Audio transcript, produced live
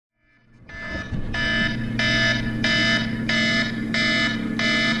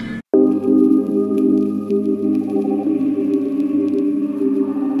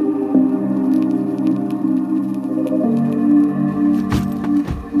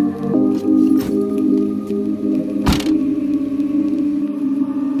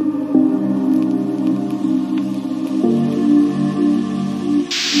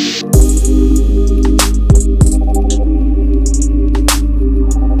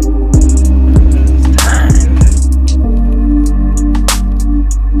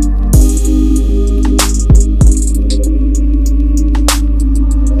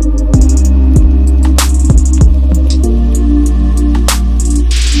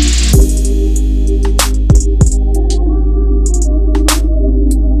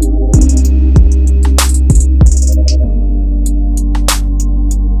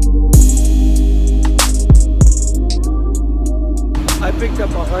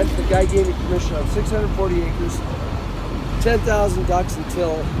hunt. The guy gave me permission on 640 acres, 10,000 ducks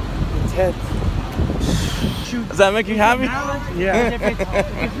until the 10th. Shoot. Does that make you happy? Yeah. If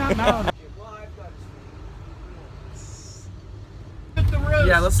it's not mallard.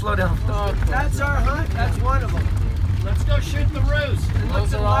 Yeah, let's slow down. That's our hunt. That's one of them. Let's go shoot the roos. And look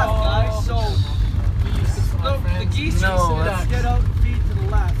to the left, guys. So the geese No, let's get out and feed to the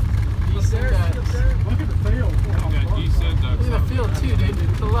left. Geese and ducks. Look at the field. Yeah, geese and ducks. Look at the field too, dude. To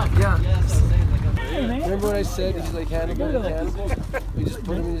the left. Yeah. Remember what I said? He's like Hannibal. We just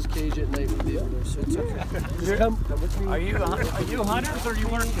put him in his cage at night with the others, so it's okay. Just come with me. Are you hunters or do you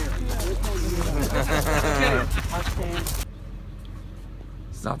work here?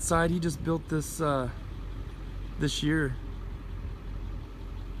 It's outside. He just built this this year.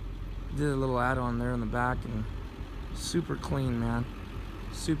 Did a little add-on there in the back, and super clean, man.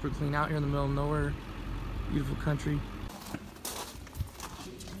 Super clean out here in the middle of nowhere. Beautiful country.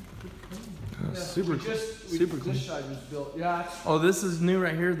 Super clean. This side was built. Yeah. Oh, this is new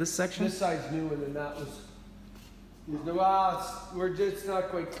right here. This section. This side's new, and then that was. Well, it's not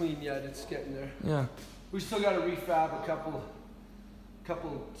quite clean yet. It's getting there. Yeah. We still got to refab a couple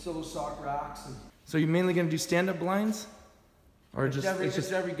solo sock racks. And So you're mainly gonna do stand-up blinds, or it's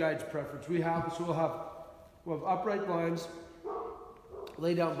just every guide's preference. We'll have upright blinds,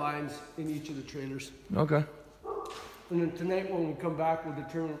 lay down blinds in each of the trailers. Okay. And then tonight when we come back, we'll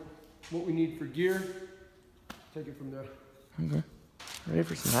determine what we need for gear. Take it from there. Okay. Ready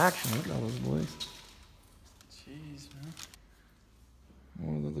for some action? Look at all those boys. Jeez, man.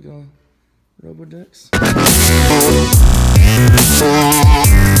 Oh, look at all the robo-decks.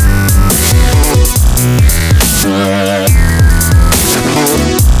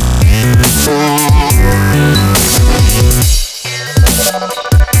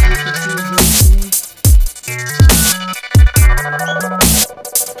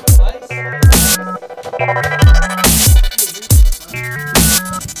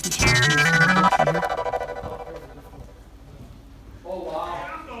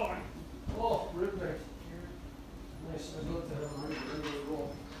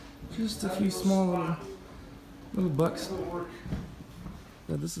 Just a few small little bucks.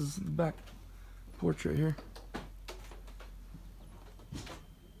 Yeah, this is the back porch right here.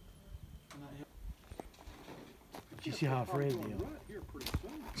 You see how afraid they are?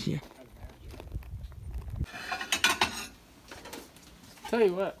 Yeah. Tell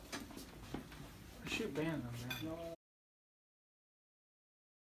you what. Shoot band on there.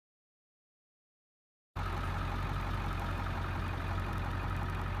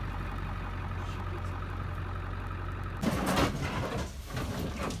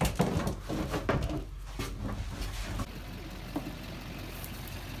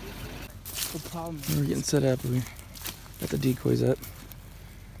 We're getting set up. We got the decoys up.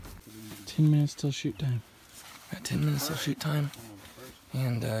 10 minutes till shoot time. Got 10 minutes till shoot time.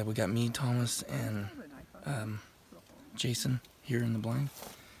 And we got me, Thomas, and Jason here in the blind.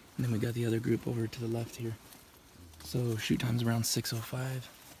 And then we got the other group over to the left here. So shoot time's around 6:05.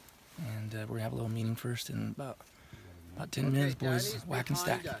 And we're gonna have a little meeting first in about 10 minutes, boys. Whack and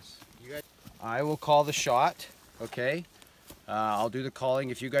stack. I will call the shot, okay? I'll do the calling.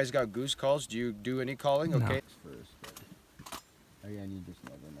 If you guys got goose calls, do you do any calling? Okay. No. Again, you just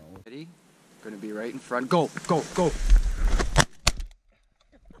never know. Ready? Gonna be right in front. Go, go, go.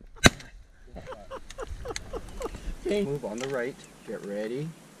 Okay. Move on the right. Get ready.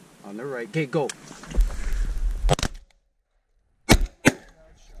 On the right. Okay, go.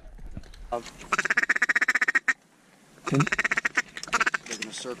 They're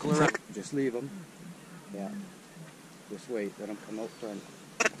gonna circle around. Just leave them. Yeah. Just wait. Let them come out front.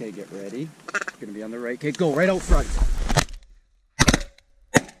 Okay, get ready. It's gonna be on the right. Okay, go right out front.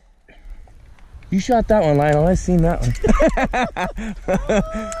 You shot that one, Lionel. I seen that one.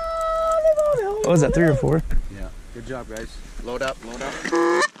 What was that, 3 or 4? Yeah. Good job, guys. Load up, load up.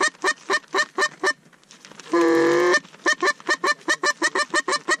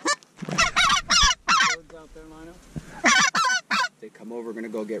 They come over, gonna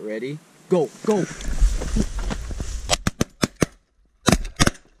go get ready. Go, go.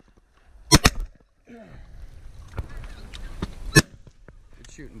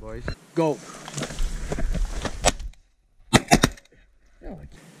 Good shooting, boys. Go.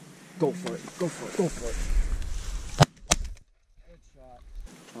 Go for it, go for it, go for it. Good shot.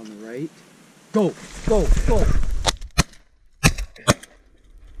 On the right. Go, go, go.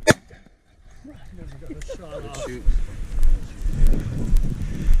 Good shoot.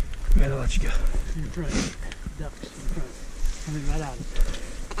 Gotta let you go. In front. Ducks in front. Coming right out of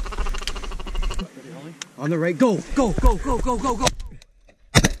it. On the right. Go, go, go, go, go, go, go.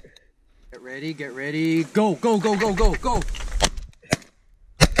 Get ready, get ready. Go, go, go, go, go, go.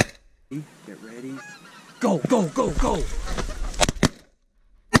 Get ready. Go, go, go, go.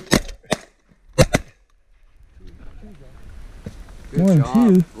 Good One, job.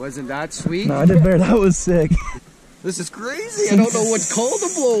 two. Wasn't that sweet? No, I did better. That was sick. This is crazy. I don't know what call to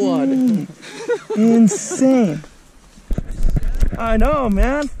blow on. Insane. I know,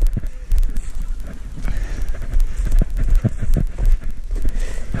 man.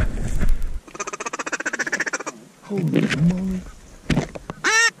 Holy moly.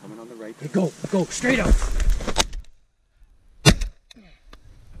 Coming on the right. Hey, go, go, straight up.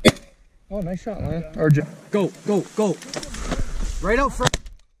 Oh, nice shot, man. Or Go, go, go. Right out front.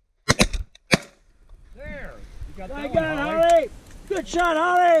 There. You got that one, Holly. Good shot,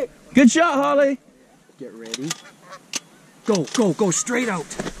 Holly. good shot, Holly. Get ready. Go, go, go, straight out.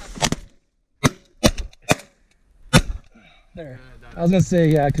 There. I was gonna say,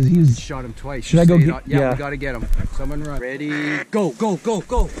 yeah, because he was. Shot him twice. Should I go Stayed get- on- Yeah, yeah. we gotta get him. Someone run. Ready. Go, go, go,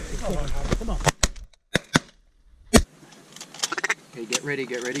 go. Come on. Okay, get ready,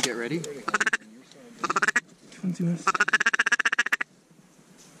 get ready, get ready.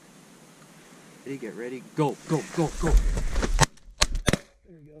 Ready, get ready. Go, go, go, go.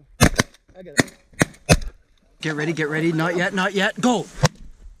 There you go. I got it. Get ready, get ready. Not yet, not yet. Go.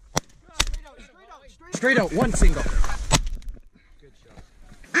 Straight out, one single.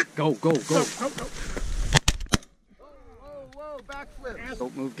 Go, go, go. Whoa, backflip.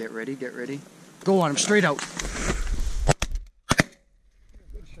 Don't move, get ready, get ready. Go on him, straight out.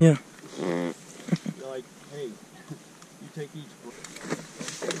 Yeah. Like, hey, you take each.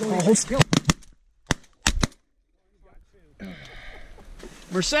 Oh, hold still.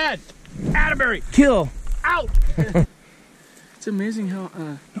 Merced. Atterbury. Kill. Out. It's amazing how,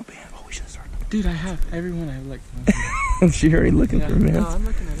 No ban. Oh, we should have started. dude, I have everyone I have like. She already looking for man. No, I'm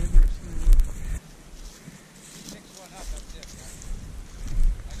looking at every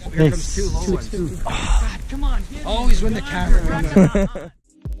Here comes two low ones. God, come on. Always win the camera.